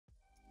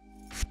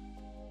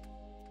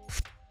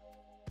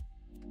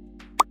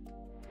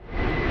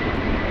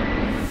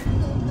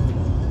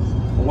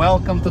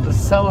welcome to the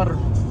summer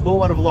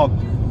boomer vlog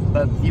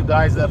that you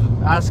guys are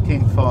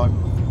asking for.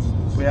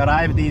 We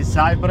arrived in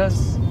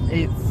Cyprus.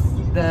 It's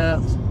the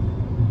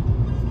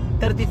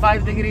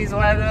 35 degrees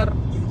weather,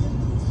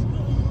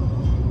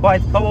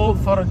 quite cold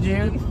for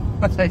June.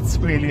 It's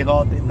really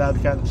hot in that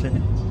country.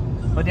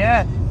 But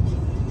yeah,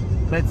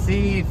 let's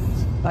see if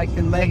I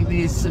can make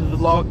this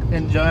vlog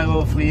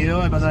enjoyable for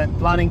you. But I'm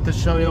planning to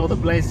show you all the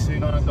places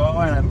we're gonna go,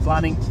 and I'm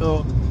planning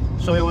to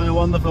show you what a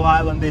wonderful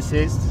island this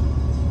is.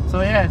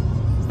 So yeah,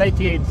 stay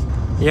tuned.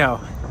 Yo,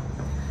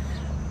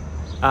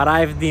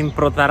 arrived in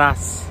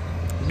Protaras.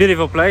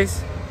 Beautiful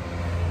place.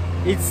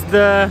 It's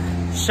the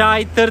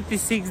shy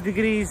 36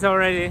 degrees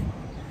already.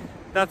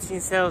 That's in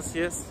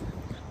Celsius.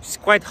 It's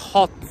quite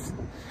hot,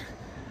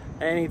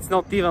 and it's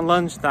not even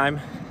lunchtime.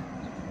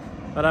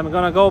 But I'm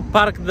gonna go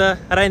park the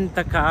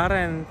rent-a-car,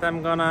 and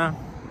I'm gonna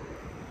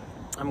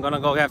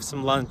go have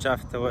some lunch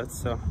afterwards.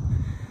 So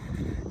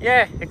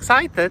yeah,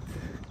 excited.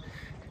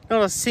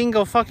 Not a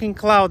single fucking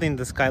cloud in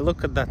the sky.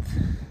 Look at that.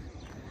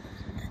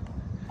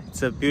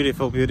 It's a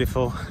beautiful,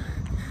 beautiful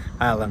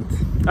island.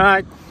 All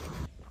right.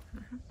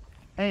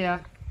 Hey, yeah.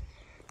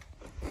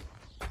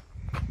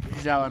 This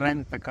is our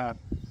rent-a-car.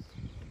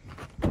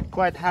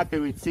 Quite happy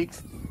with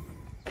 6.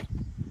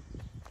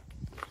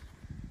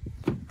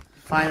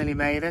 Finally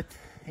made it.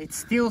 It's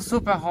still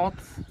super hot,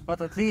 but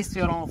at least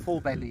we're on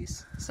full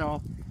bellies.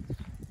 So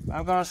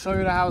I'm gonna show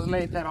you the house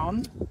later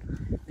on.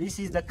 This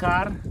is the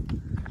car.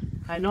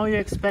 I know you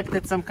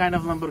expected some kind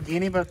of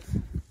Lamborghini, but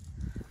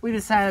we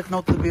decided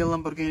not to be a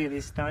Lamborghini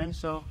this time.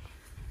 So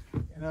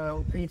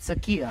it's a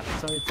Kia,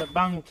 so it's a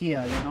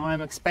BanKai. You know,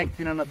 I'm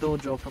expecting another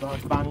joke about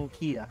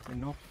BanKai. You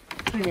know.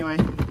 Anyway,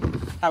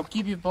 I'll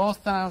keep you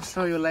posted, and I'll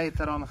show you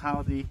later on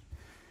how the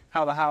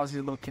house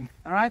is looking.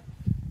 All right?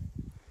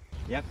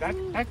 Yeah,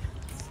 back.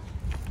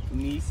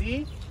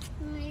 Missy.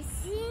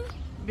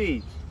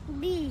 B.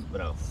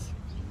 Bro.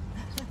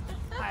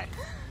 Hi.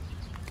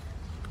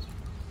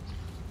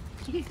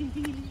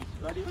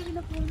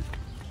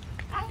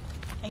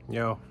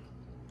 Yo,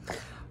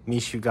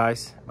 miss you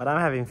guys, but I'm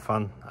having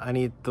fun. I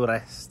need to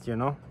rest, you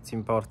know, it's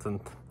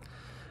important.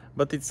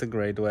 But it's a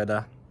great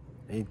weather,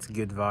 it's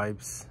good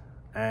vibes,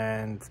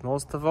 and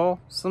most of all,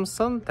 some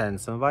suntan,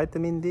 some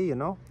vitamin D, you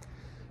know.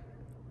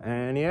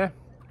 And yeah,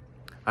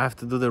 I have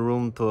to do the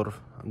room tour,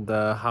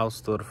 the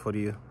house tour for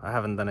you. I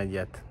haven't done it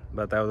yet,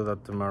 but I'll do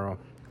that tomorrow.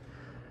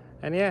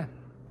 And yeah,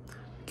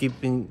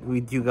 keeping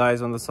with you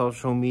guys on the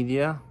social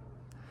media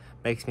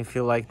makes me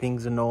feel like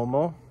things are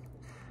normal.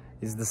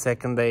 It's the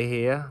second day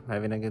here,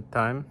 having a good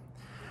time.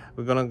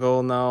 We're gonna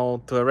go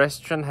now to a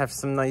restaurant, have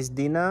some nice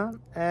dinner,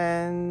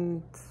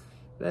 and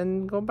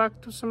then go back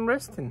to some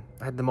resting.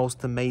 I had the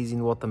most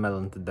amazing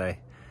watermelon today.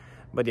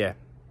 But yeah,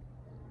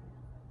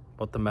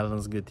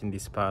 watermelon's good in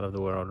this part of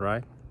the world,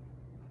 right?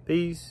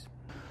 Peace.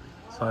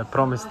 So I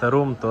promised a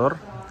room tour.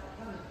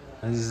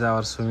 This is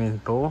our swimming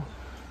pool.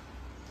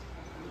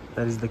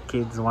 There is the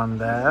kids one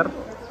there.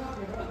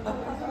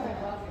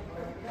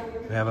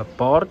 We have a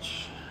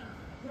porch.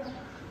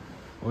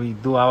 We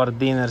do our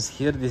dinners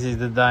here. This is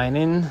the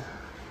dining.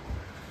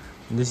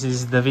 This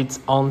is David's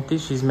auntie.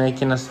 She's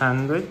making a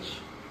sandwich.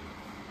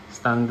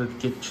 Standard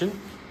kitchen.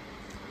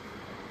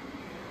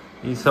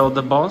 You saw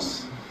the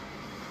boss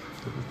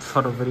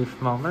for a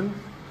brief moment.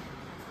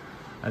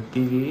 A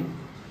TV.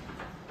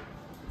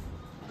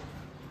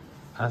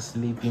 A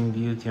sleeping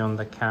beauty on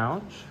the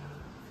couch.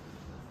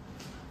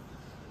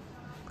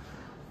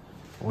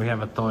 We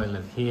have a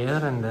toilet here,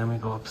 and then we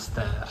go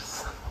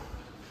upstairs.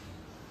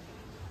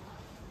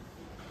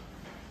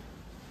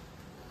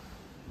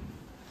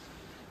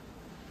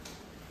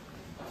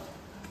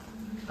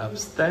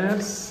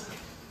 Upstairs,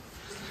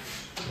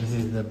 this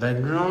is the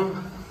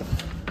bedroom.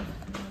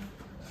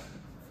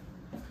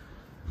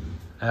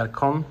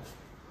 Aircon,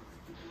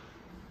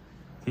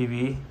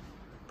 TV,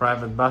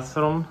 private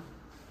bathroom.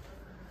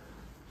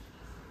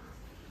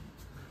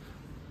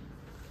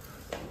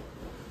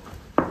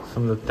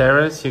 From the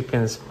terrace, you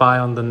can spy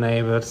on the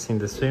neighbors in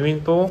the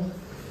swimming pool.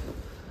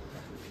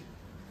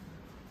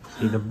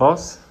 See the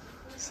boss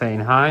saying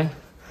hi.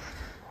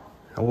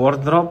 A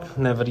wardrobe,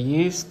 never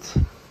used.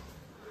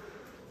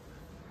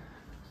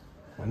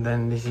 And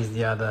then this is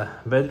the other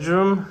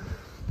bedroom.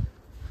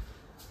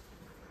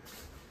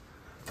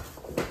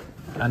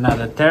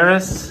 Another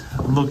terrace,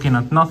 looking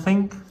at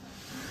nothing.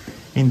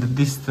 In the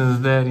distance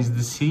there is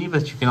the sea,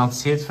 but you cannot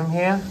see it from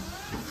here.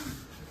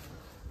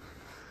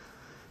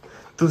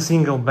 2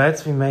 single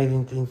beds, we made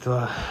it into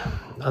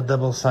a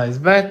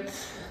double-sized bed.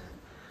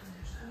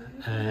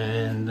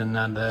 And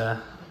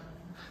another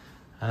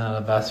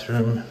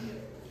bathroom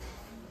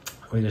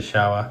with a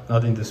shower,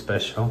 nothing too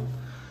special.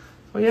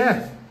 So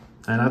yeah.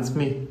 And that's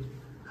me.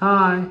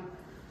 Hi.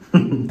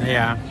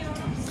 Yeah.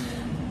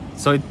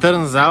 So it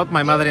turns out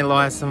my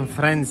mother-in-law has some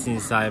friends in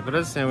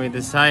Cyprus, and we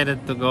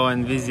decided to go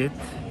and visit.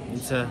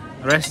 It's a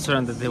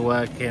restaurant that they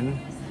work in.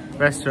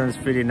 Restaurant's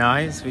pretty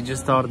nice. We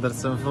just ordered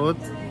some food.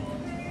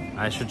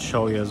 I should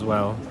show you as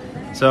well.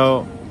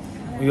 So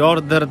we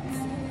ordered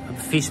a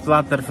fish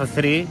platter for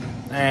 3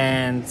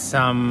 and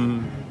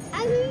some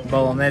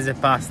bolognese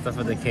pasta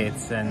for the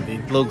kids, and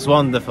it looks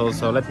wonderful,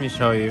 so let me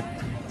show you.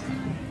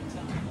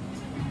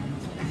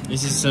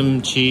 This is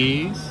some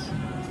cheese.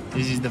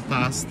 This is the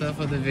pasta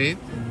for the vid.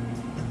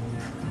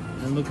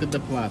 And look at the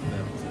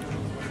platter.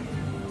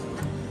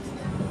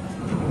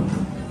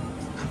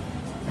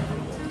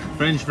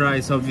 French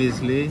fries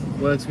obviously,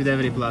 works with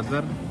every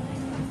platter.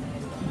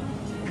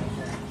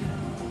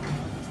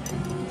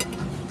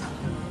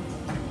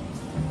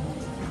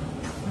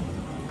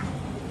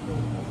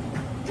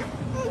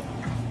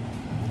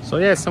 So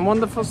yeah, some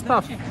wonderful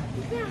stuff.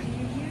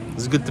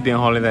 It's good to be on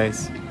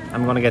holidays.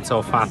 I'm gonna get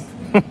so fat.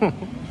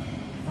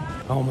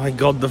 Oh my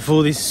god, the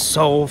food is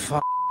so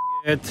fucking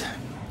good.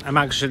 I'm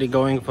actually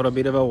going for a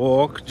bit of a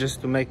walk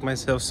just to make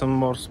myself some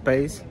more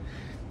space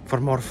for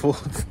more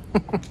food.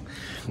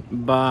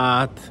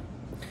 But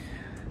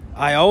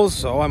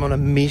I'm on a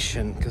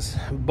mission because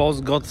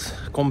boss got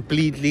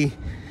completely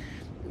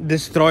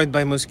destroyed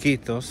by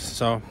mosquitoes,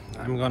 so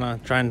I'm gonna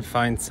try and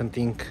find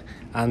something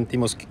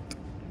anti-mosquito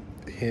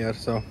here.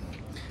 So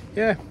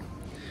yeah,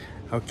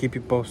 I'll keep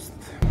you posted.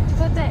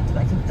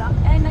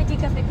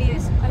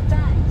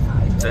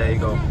 There you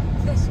go.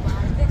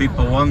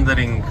 People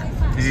wondering,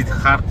 is it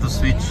hard to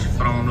switch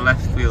from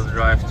left wheel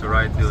drive to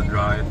right wheel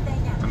drive?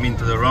 I mean,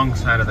 to the wrong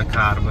side of the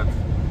car, but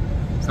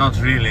it's not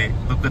really.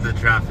 Look at the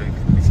traffic.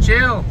 It's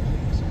chill.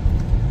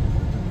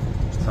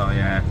 So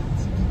yeah,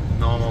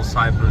 normal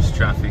Cyprus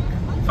traffic.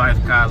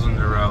 5 cars on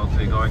the road.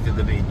 We're going to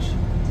the beach.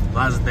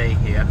 Last day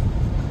here.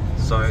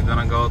 So we're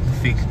gonna go to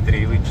Fig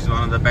Tree, which is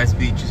one of the best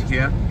beaches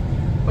here.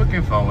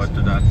 Looking forward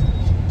to that.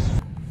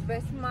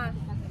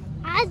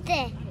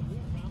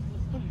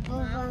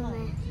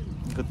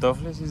 Готов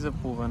си за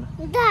плуване?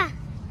 Да.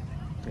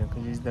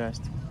 Кажи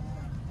здрасти.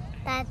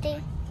 Тати.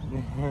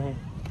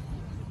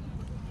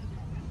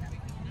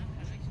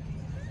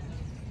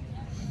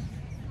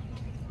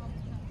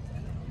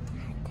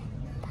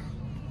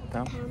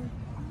 Там?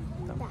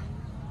 Да.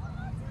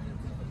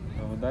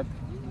 Във водата?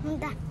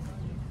 Да.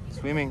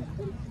 Swimming?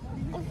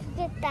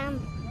 Там.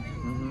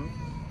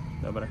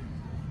 Добре.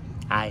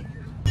 Hi.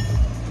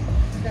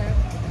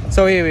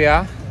 So here we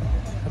are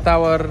at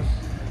our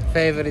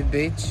favorite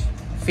beach,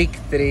 Fig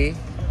Tree.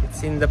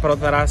 It's in the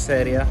Protaras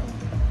area.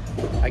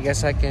 I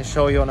guess I can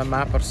show you on a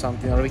map or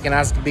something, or we can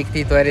ask Big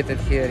T to edit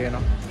it here, you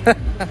know.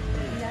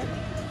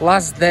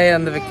 Last day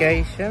on the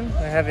vacation,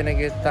 we're having a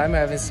good time.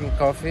 We're having some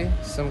coffee,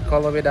 some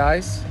cola with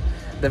ice.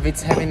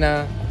 David's having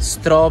a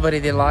strawberry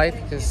delight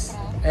because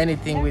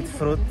anything with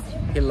fruit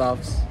he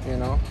loves, you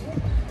know.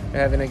 We're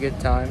having a good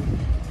time.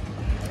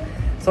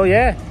 So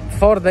yeah,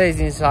 4 days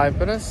in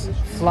Cyprus,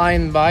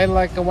 flying by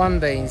like a 1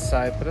 day in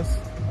Cyprus.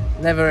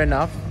 Never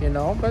enough, you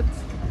know, but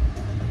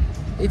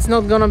it's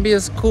not gonna be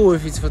as cool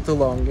if it's for too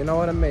long, you know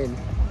what I mean?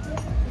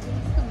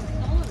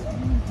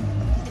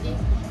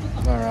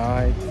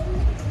 Alright.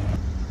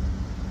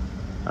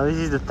 Now this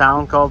is the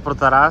town called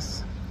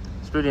Protaras.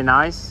 It's pretty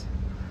nice.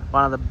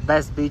 One of the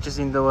best beaches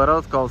in the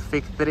world, called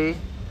Fig Tree.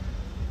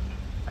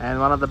 And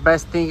one of the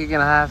best things you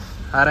can have,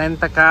 a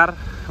rent-a-car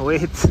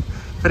with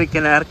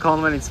freaking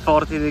aircon when it's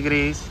 40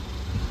 degrees.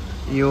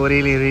 You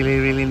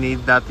really need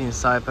that in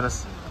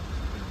Cyprus.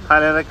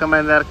 Highly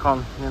recommend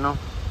aircon, you know.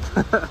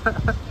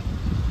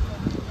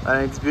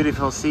 And it's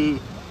beautiful.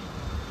 See,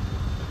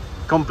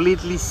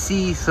 completely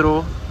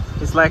see-through.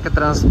 It's like a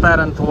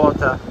transparent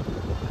water.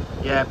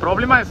 Yeah,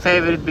 probably my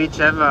favorite beach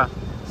ever,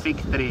 Fig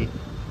Tree.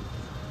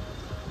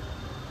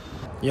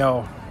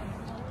 Yo,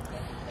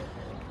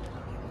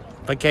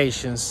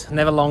 vacations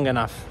never long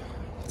enough.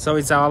 So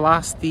it's our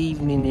last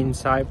evening in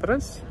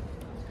Cyprus.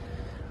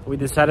 We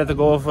decided to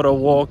go for a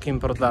walk in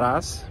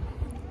Protaras,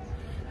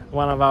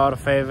 one of our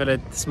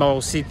favorite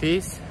small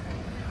cities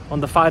on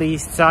the far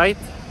east side.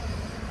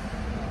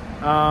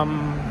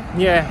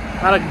 Yeah,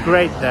 had a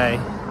great day.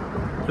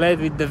 Played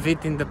with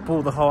David in the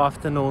pool the whole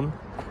afternoon.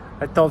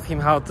 I taught him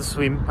how to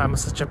swim. I'm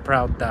such a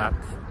proud dad.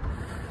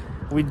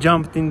 We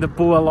jumped in the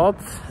pool a lot.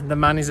 The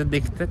man is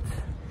addicted.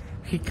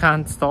 He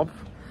can't stop.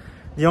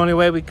 The only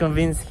way we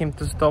convinced him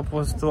to stop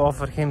was to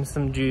offer him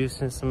some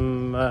juice and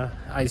some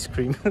ice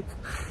cream.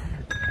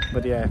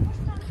 But yeah.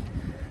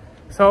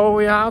 So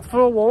we are out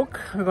for a walk.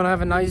 We're gonna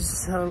have a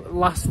nice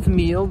last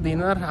meal,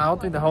 dinner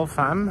out with the whole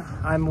fam.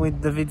 I'm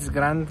with David's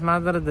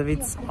grandmother,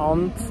 David's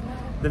aunt,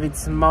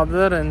 David's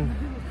mother and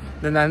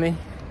the nanny.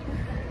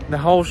 The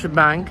whole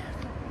shebang.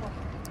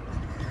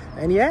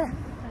 And yeah,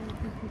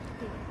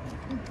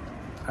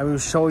 I will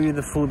show you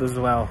the food as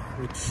well,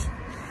 which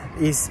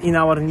is in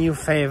our new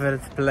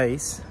favorite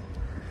place.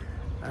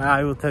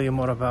 I will tell you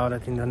more about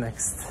it in the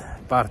next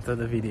part of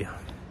the video.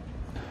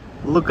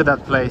 Look at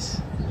that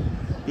place.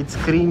 It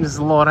screams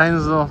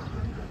Lorenzo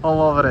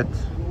all over it.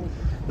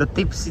 The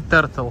Tipsy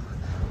Turtle.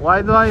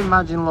 Why do I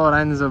imagine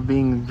Lorenzo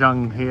being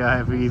drunk here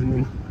every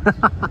evening?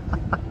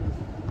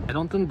 I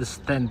don't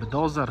understand, but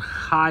those are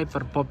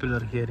hyper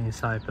popular here in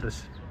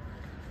Cyprus.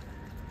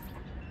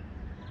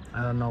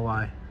 I don't know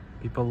why.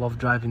 People love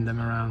driving them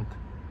around.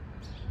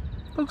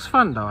 Looks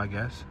fun though, I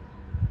guess.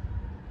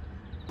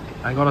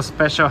 I got a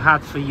special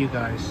hat for you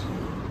guys.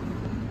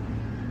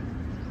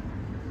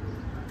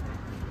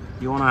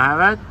 You wanna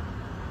have it?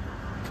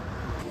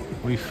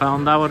 We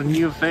found our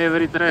new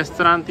favorite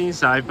restaurant in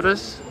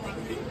Cyprus.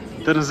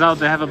 Turns out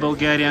they have a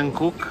Bulgarian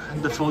cook.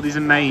 The food is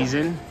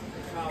amazing.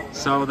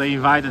 So they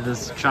invited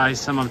us to try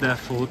some of their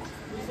food.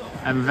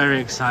 I'm very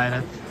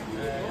excited.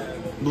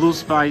 Blue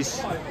Spice,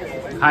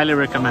 highly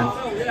recommend.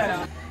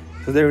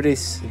 So there it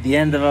is, the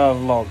end of our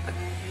vlog.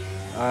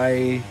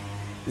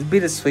 It's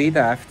bittersweet,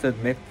 I have to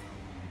admit.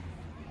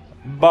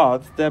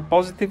 But there are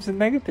positives and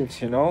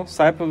negatives, you know.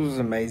 Cyprus was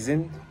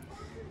amazing.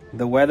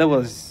 The weather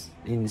was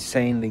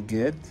insanely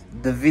good.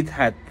 David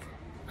had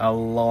a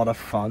lot of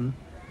fun.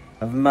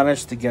 I've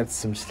managed to get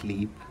some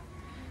sleep.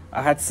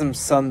 I had some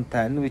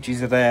suntan, which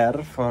is rare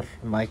for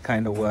my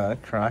kind of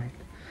work, right?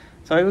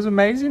 So it was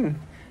amazing.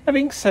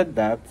 Having said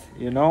that,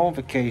 you know,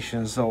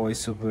 vacation's always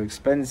super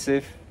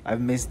expensive. I've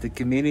missed the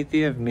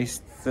community, I've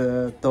missed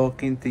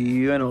talking to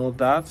you and all of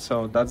that,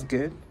 so that's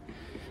good.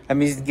 I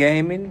missed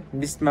gaming,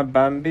 missed my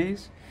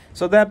Bambis,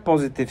 so there are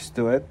positives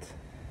to it.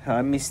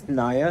 I missed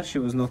Naya, she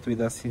was not with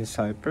us in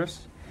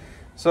Cyprus.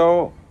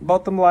 So,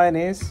 bottom line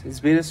is, it's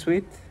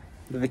bittersweet.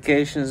 The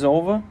vacation's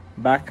over,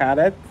 back at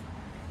it.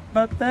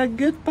 But the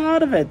good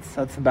part of it,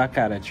 that's back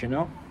at it, you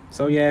know?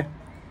 So yeah,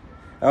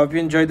 I hope you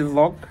enjoyed the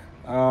vlog.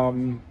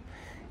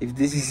 If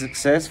this is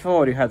successful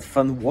or you had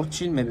fun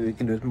watching, maybe we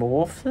can do it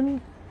more often.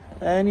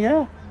 And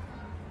yeah,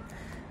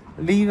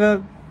 leave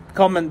a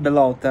comment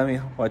below, tell me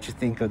what you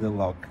think of the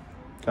vlog.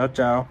 Ciao,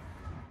 ciao.